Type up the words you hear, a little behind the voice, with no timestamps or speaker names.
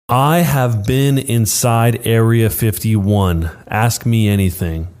I have been inside Area 51. Ask me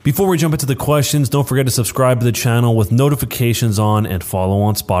anything. Before we jump into the questions, don't forget to subscribe to the channel with notifications on and follow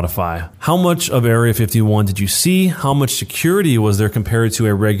on Spotify. How much of Area 51 did you see? How much security was there compared to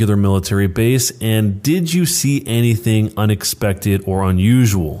a regular military base? And did you see anything unexpected or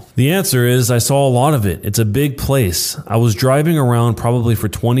unusual? The answer is I saw a lot of it. It's a big place. I was driving around probably for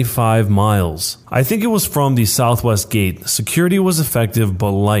 25 miles. I think it was from the southwest gate. Security was effective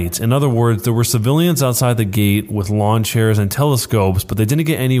but light. In other words, there were civilians outside the gate with lawn chairs and telescopes, but they didn't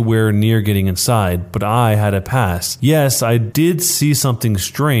get anywhere near getting inside, but I had a pass. Yes, I did see something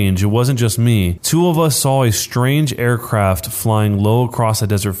strange. It wasn't just me. Two of us saw a strange aircraft flying low across a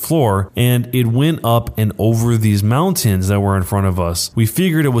desert floor, and it went up and over these mountains that were in front of us. We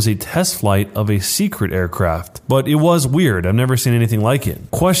figured it was a test flight of a secret aircraft, but it was weird. I've never seen anything like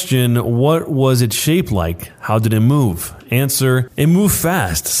it. Question, what was it shaped like? How did it move? Answer, it moved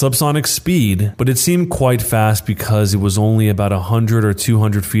fast, subsonic speed, but it seemed quite fast because it was only about 100 or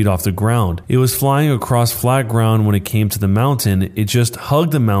 200 feet off the ground. It was flying across flat ground when it came to the mountain. It just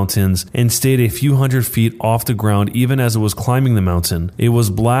hugged the mountains and stayed a few hundred feet off the ground even as it was climbing the mountain. It was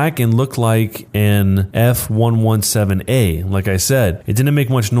black and looked like an F-117A. Like I said, it didn't make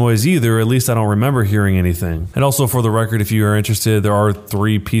much noise either, at least I don't remember hearing anything. And also for the record, if you are interested, there are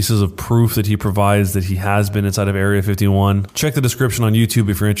 3 pieces of proof that he provides that he has been inside of Area 51. Check the description on YouTube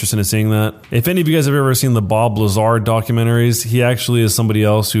if you're interested in seeing that. If any of you guys have ever seen the Bob Lazar documentaries, he actually is somebody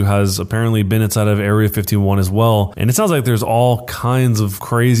else who has apparently been inside of Area 51 as well. And it sounds like there's all kinds of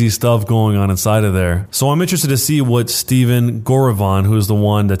crazy stuff going on inside of there. So I'm interested to see what Stephen Gorovan, who is the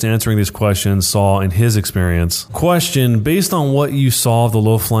one that's answering these questions, saw in his experience. Question, based on what you saw of the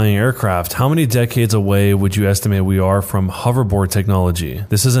low-flying aircraft, how many decades away would you estimate we are from hoverboard technology?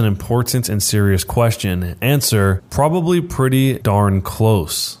 This is an important and serious question. Answer, probably pretty darn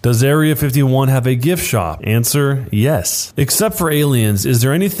close. Does Area 51 have a gift shop? Answer, yes. Except for aliens, is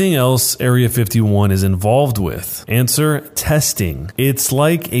there anything else Area 51 is involved with? Answer, testing. It's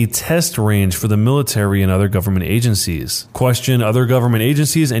like a test range for the military and other government agencies. Question, other government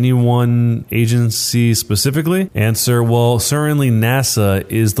agencies? Any one agency specifically? Answer, well, certainly NASA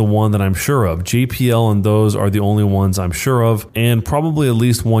is the one that I'm sure of. JPL and those are the only ones I'm sure of, and probably at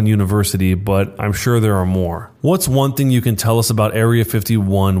least one university, but I'm sure there are more. What's one thing you can tell us about Area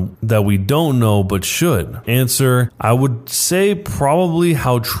 51 that we don't know but should? Answer, I would say probably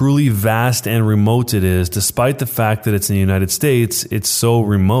how truly vast and remote it is. Despite the fact that it's in the United States, it's so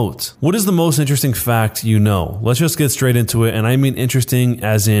remote. What is the most interesting fact you know? Let's just get straight into it, and I mean interesting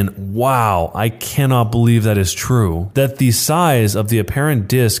as in, wow, I cannot believe that is true. That the size of the apparent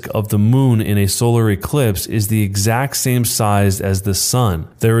disk of the moon in a solar eclipse is the exact same size as the sun.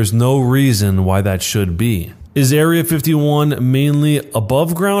 There is no reason why that should be. Is Area 51 mainly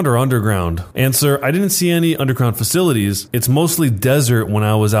above ground or underground? Answer, I didn't see any underground facilities. It's mostly desert when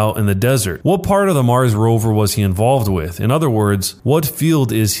I was out in the desert. What part of the Mars rover was he involved with? In other words, what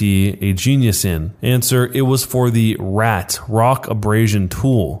field is he a genius in? Answer, it was for the RAT, rock abrasion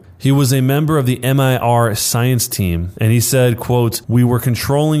tool. He was a member of the MIR science team, and he said, quote, we were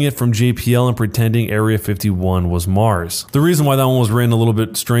controlling it from JPL and pretending Area 51 was Mars. The reason why that one was written a little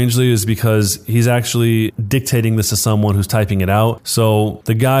bit strangely is because he's actually dictating this to someone who's typing it out. So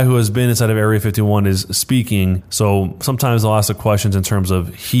the guy who has been inside of Area 51 is speaking, so sometimes they'll ask the questions in terms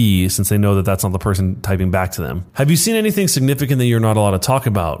of he, since they know that that's not the person typing back to them. Have you seen anything significant that you're not allowed to talk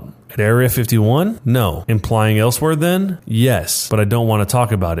about? At Area 51? No. Implying elsewhere then? Yes, but I don't want to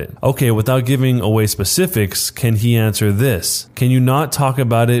talk about it. Okay, without giving away specifics, can he answer this? Can you not talk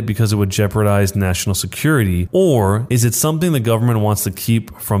about it because it would jeopardize national security? Or is it something the government wants to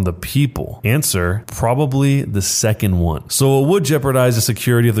keep from the people? Answer, probably the second one. So it would jeopardize the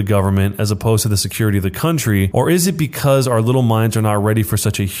security of the government as opposed to the security of the country, or is it because our little minds are not ready for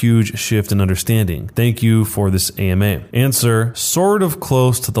such a huge shift in understanding? Thank you for this AMA. Answer, sort of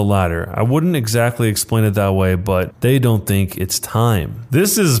close to the latter. I wouldn't exactly explain it that way, but they don't think it's time.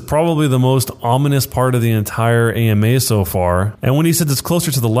 This is probably the most ominous part of the entire AMA so far. And when he said it's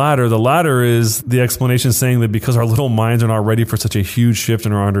closer to the latter is the explanation saying that because our little minds are not ready for such a huge shift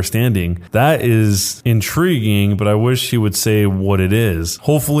in our understanding. That is intriguing, but I wish he would say what it is.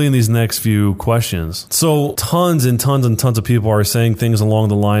 Hopefully in these next few questions. So tons and tons and tons of people are saying things along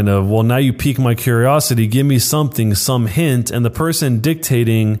the line of, well, now you pique my curiosity, give me something, some hint, and the person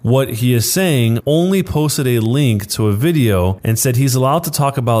dictating what he is saying, only posted a link to a video and said he's allowed to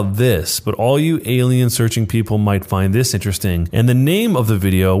talk about this, but all you alien searching people might find this interesting. And the name of the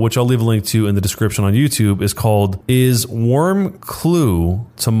video, which I'll leave a link to in the description on YouTube, is called "Is Worm Clue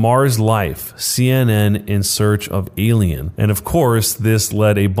to Mars Life? CNN in Search of Alien." And of course, this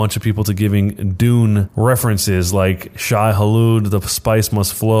led a bunch of people to giving Dune references like Shai Hulud, the spice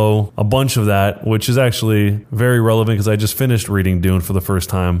must flow, a bunch of that, which is actually very relevant because I just finished reading Dune for the first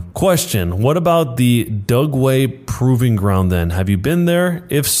time. Question: what about the Dugway Proving Ground then? Have you been there?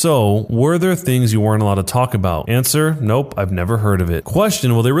 If so, were there things you weren't allowed to talk about? Answer: nope, I've never heard of it.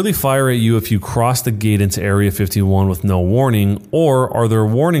 Question: will they really fire at you if you cross the gate into Area 51 with no warning, or are there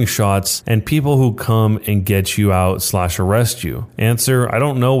warning shots and people who come and get you out/arrest you? Answer: I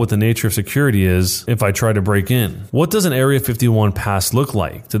don't know what the nature of security is if I try to break in. What does an Area 51 pass look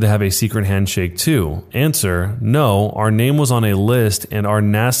like? Do they have a secret handshake too? Answer: no, our name was on a list and our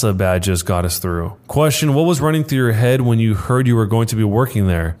NASA badges got us through. Question: what was running through your head when you heard you were going to be working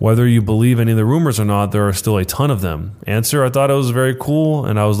there? Whether you believe any of the rumors or not, there are still a ton of them. Answer: I thought it was very cool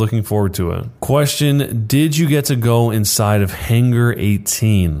and I was looking forward to it. Question: did you get to go inside of Hangar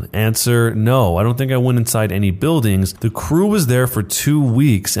 18? Answer: no, I don't think I went inside any buildings. The crew was there for 2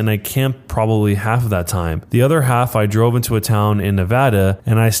 weeks and I camped probably half of that time. The other half I drove into a town in Nevada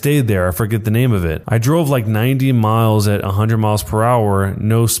and I stayed there. I forget the name of it. I drove like 90 miles at 100 miles per hour,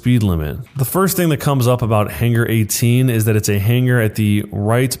 no speed limit. The first thing that comes up about Hangar 18 is that it's a hangar at the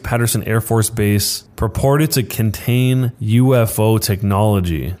Wright-Patterson Air Force Base purported to contain UFO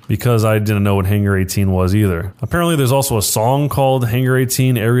technology, because I didn't know what Hangar 18 was either. Apparently there's also a song called Hangar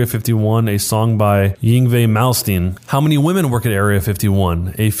 18 Area 51, a song by Yngwie Malmsteen. How many women work at Area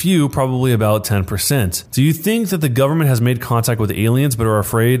 51? A few, probably about 10%. Do you think that the government has made contact with aliens but are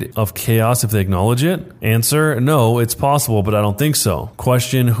afraid of chaos if they acknowledge it? Answer: no, it's possible, but I don't think so.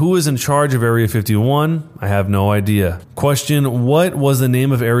 Question: who is in charge of Area 51? I have no idea. Question: what was the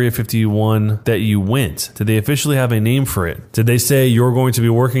name of Area 51 that you went? Did they officially have a name for it? Did they say you're going to be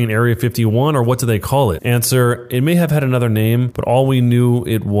working in Area 51, or what do they call it? Answer: it may have had another name, but all we knew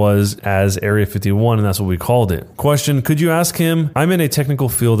it was as Area 51, and that's what we called it. Question: could you ask him, I'm in a technical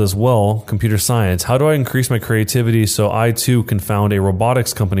field as well, computer science. How do I increase my creativity so I too can found a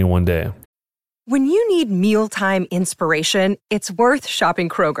robotics company one day? When you need mealtime inspiration, it's worth shopping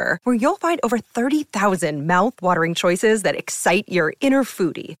Kroger, where you'll find over 30,000 mouth-watering choices that excite your inner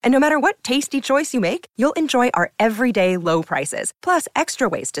foodie. And no matter what tasty choice you make, you'll enjoy our everyday low prices, plus extra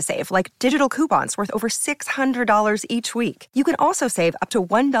ways to save, like digital coupons worth over $600 each week. You can also save up to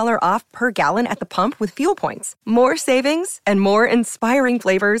 $1 off per gallon at the pump with fuel points. More savings and more inspiring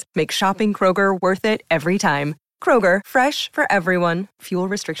flavors make shopping Kroger worth it every time. Kroger, fresh for everyone. Fuel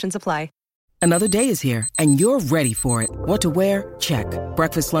restrictions apply. Another day is here, and you're ready for it. What to wear? Check.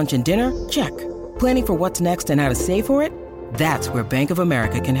 Breakfast, lunch, and dinner? Check. Planning for what's next and how to save for it? That's where Bank of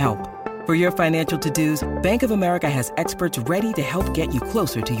America can help. For your financial to-dos, Bank of America has experts ready to help get you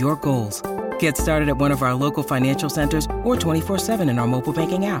closer to your goals. Get started at one of our local financial centers or 24/7 in our mobile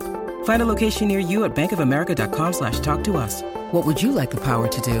banking app. Find a location near you at bankofamerica.com/talktous. What would you like the power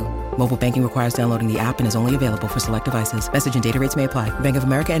to do? Mobile banking requires downloading the app and is only available for select devices. Message and data rates may apply. Bank of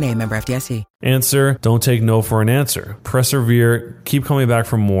America NA, member FDIC. Answer: don't take no for an answer. Persevere, keep coming back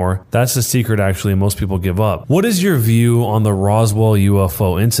for more. That's the secret, actually, most people give up. What is your view on the Roswell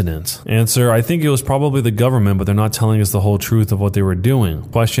UFO incident? Answer: I think it was probably the government, but they're not telling us the whole truth of what they were doing.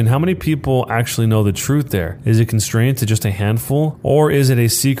 Question: how many people actually know the truth there? Is it constrained to just a handful? Or is it a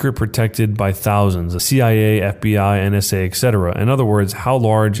secret protected by thousands? The CIA, FBI, NSA, etc. In other words, how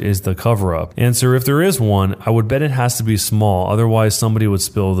large is the cover-up? Answer: if there is one, I would bet it has to be small, otherwise somebody would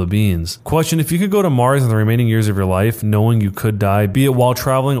spill the beans. Question: if you could go to Mars in the remaining years of your life, knowing you could die, be it while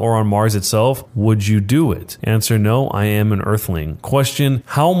traveling or on Mars itself, would you do it? Answer: no, I am an Earthling. Question: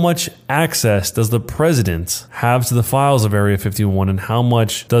 how much access does the president have to the files of Area 51, and how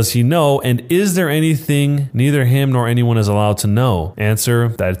much does he know, and is there anything neither him nor anyone is allowed to know? Answer: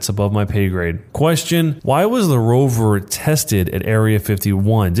 that's above my pay grade. Question: why was the rover tested at Area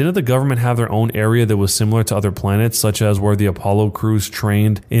 51? Didn't the government have their own area that was similar to other planets, such as where the Apollo crews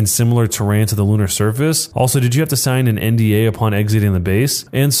trained in similar terrain to the lunar surface? Also, did you have to sign an NDA upon exiting the base?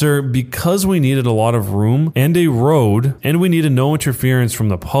 Answer: because we needed a lot of room and a road, and we needed no interference from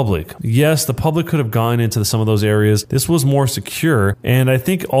the public. Yes, the public could have gone into some of those areas. This was more secure, and I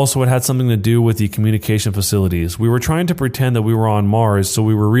think also it had something to do with the communication facilities. We were trying to pretend that we were on Mars, so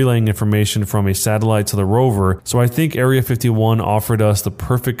we were relaying information from a satellite to the rover, so I think Area 51 offered us the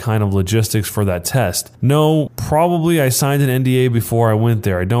perfect kind of logistics for that test? No, probably I signed an NDA before I went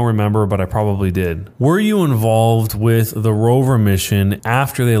there. I don't remember, but I probably did. Were you involved with the rover mission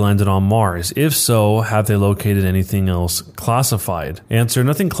after they landed on Mars? If so, have they located anything else classified? Answer,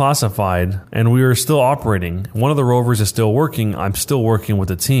 nothing classified, and we are still operating. One of the rovers is still working. I'm still working with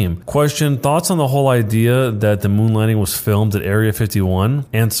the team. Question, thoughts on the whole idea that the moon landing was filmed at Area 51?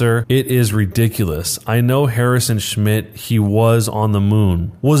 Answer, it is ridiculous. I know Harrison Schmitt, he was on the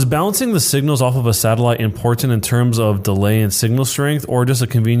moon. Was bouncing the signals off of a satellite important in terms of delay and signal strength, or just a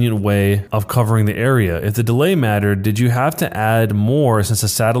convenient way of covering the area? If the delay mattered, did you have to add more since the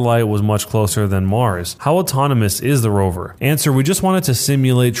satellite was much closer than Mars? How autonomous is the rover? Answer, we just wanted to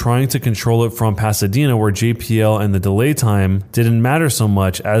simulate trying to control it from Pasadena, where JPL and the delay time didn't matter so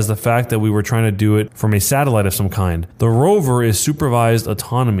much as the fact that we were trying to do it from a satellite of some kind. The rover is supervised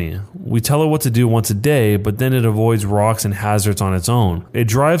autonomy. We tell it what to do once a day, but then it avoids rocks and hazards on its own. It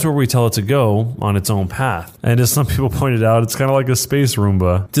drives where we tell it to go on its own path. And as some people pointed out, it's kind of like a space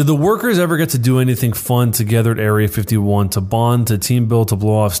Roomba. Did the workers ever get to do anything fun together at Area 51, to bond, to team build, to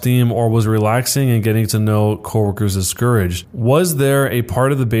blow off steam, or was relaxing and getting to know coworkers discouraged? Was there a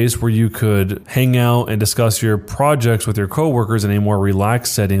part of the base where you could hang out and discuss your projects with your coworkers in a more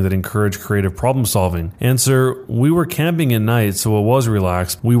relaxed setting that encouraged creative problem solving? Answer, we were camping at night, so it was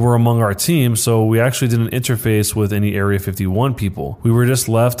relaxed. We were among our team, so we actually didn't interface with any Area 51 people. We were just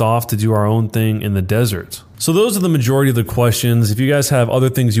left off to do our own thing in the desert. So those are the majority of the questions. If you guys have other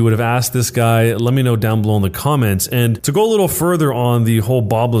things you would have asked this guy, let me know down below in the comments. And to go a little further on the whole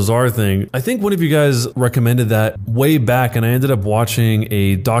Bob Lazar thing, I think one of you guys recommended that way back, and I ended up watching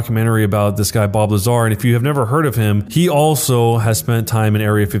a documentary about this guy Bob Lazar. And if you have never heard of him, he also has spent time in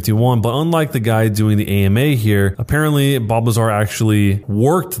Area 51. But unlike the guy doing the AMA here, apparently Bob Lazar actually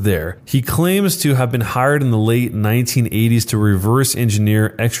worked there. He claims to have been hired in the late 1980s to reverse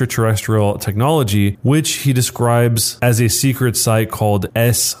engineer extraterrestrial technology, which he describes as a secret site called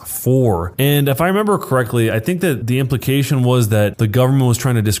S4. And if I remember correctly, I think that the implication was that the government was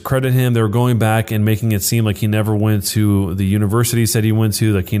trying to discredit him. They were going back and making it seem like he never went to the university he said he went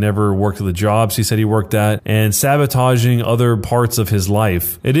to, like he never worked at the jobs he said he worked at, and sabotaging other parts of his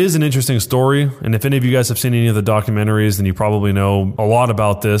life. It is an interesting story, and if any of you guys have seen any of the documentaries, then you probably know a lot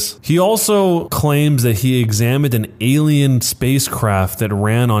about this. He also claims that he examined an alien spacecraft that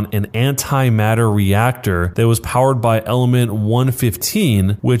ran on an antimatter reactor that was powered by element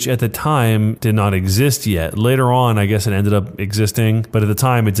 115, which at the time did not exist yet. Later on, I guess it ended up existing, but at the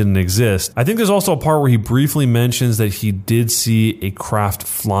time it didn't exist. I think there's also a part where he briefly mentions that he did see a craft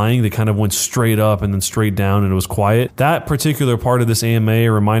flying that kind of went straight up and then straight down and it was quiet. That particular part of this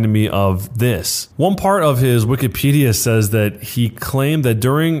AMA reminded me of this. One part of his Wikipedia says that he claimed that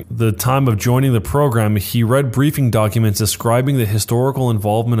during the time of joining the program, he read briefing documents describing the historical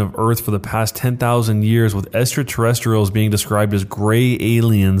involvement of Earth for the past 10,000 years, with extraterrestrials being described as gray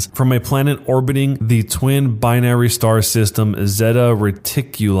aliens from a planet orbiting the twin binary star system Zeta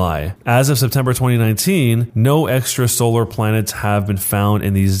Reticuli. As of September 2019, no extrasolar planets have been found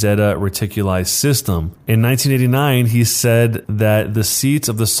in the Zeta Reticuli system. In 1989, he said that the seats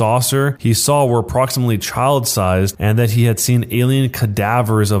of the saucer he saw were approximately child-sized and that he had seen alien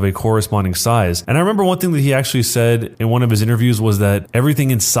cadavers of a corresponding size. And I remember one thing that he actually said in one of his interviews was that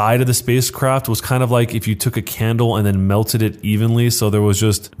everything inside of the spacecraft was kind of like if you took a candle and then melted it evenly, so there was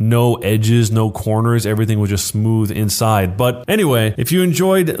just no edges, no corners, everything was just smooth inside. But anyway, if you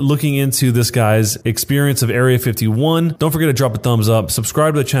enjoyed looking into this guy's experience of Area 51, don't forget to drop a thumbs up,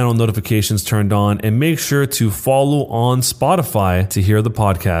 subscribe to the channel, notifications turned on, and make sure to follow on Spotify to hear the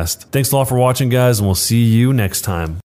podcast. Thanks a lot for watching, guys, and we'll see you next time.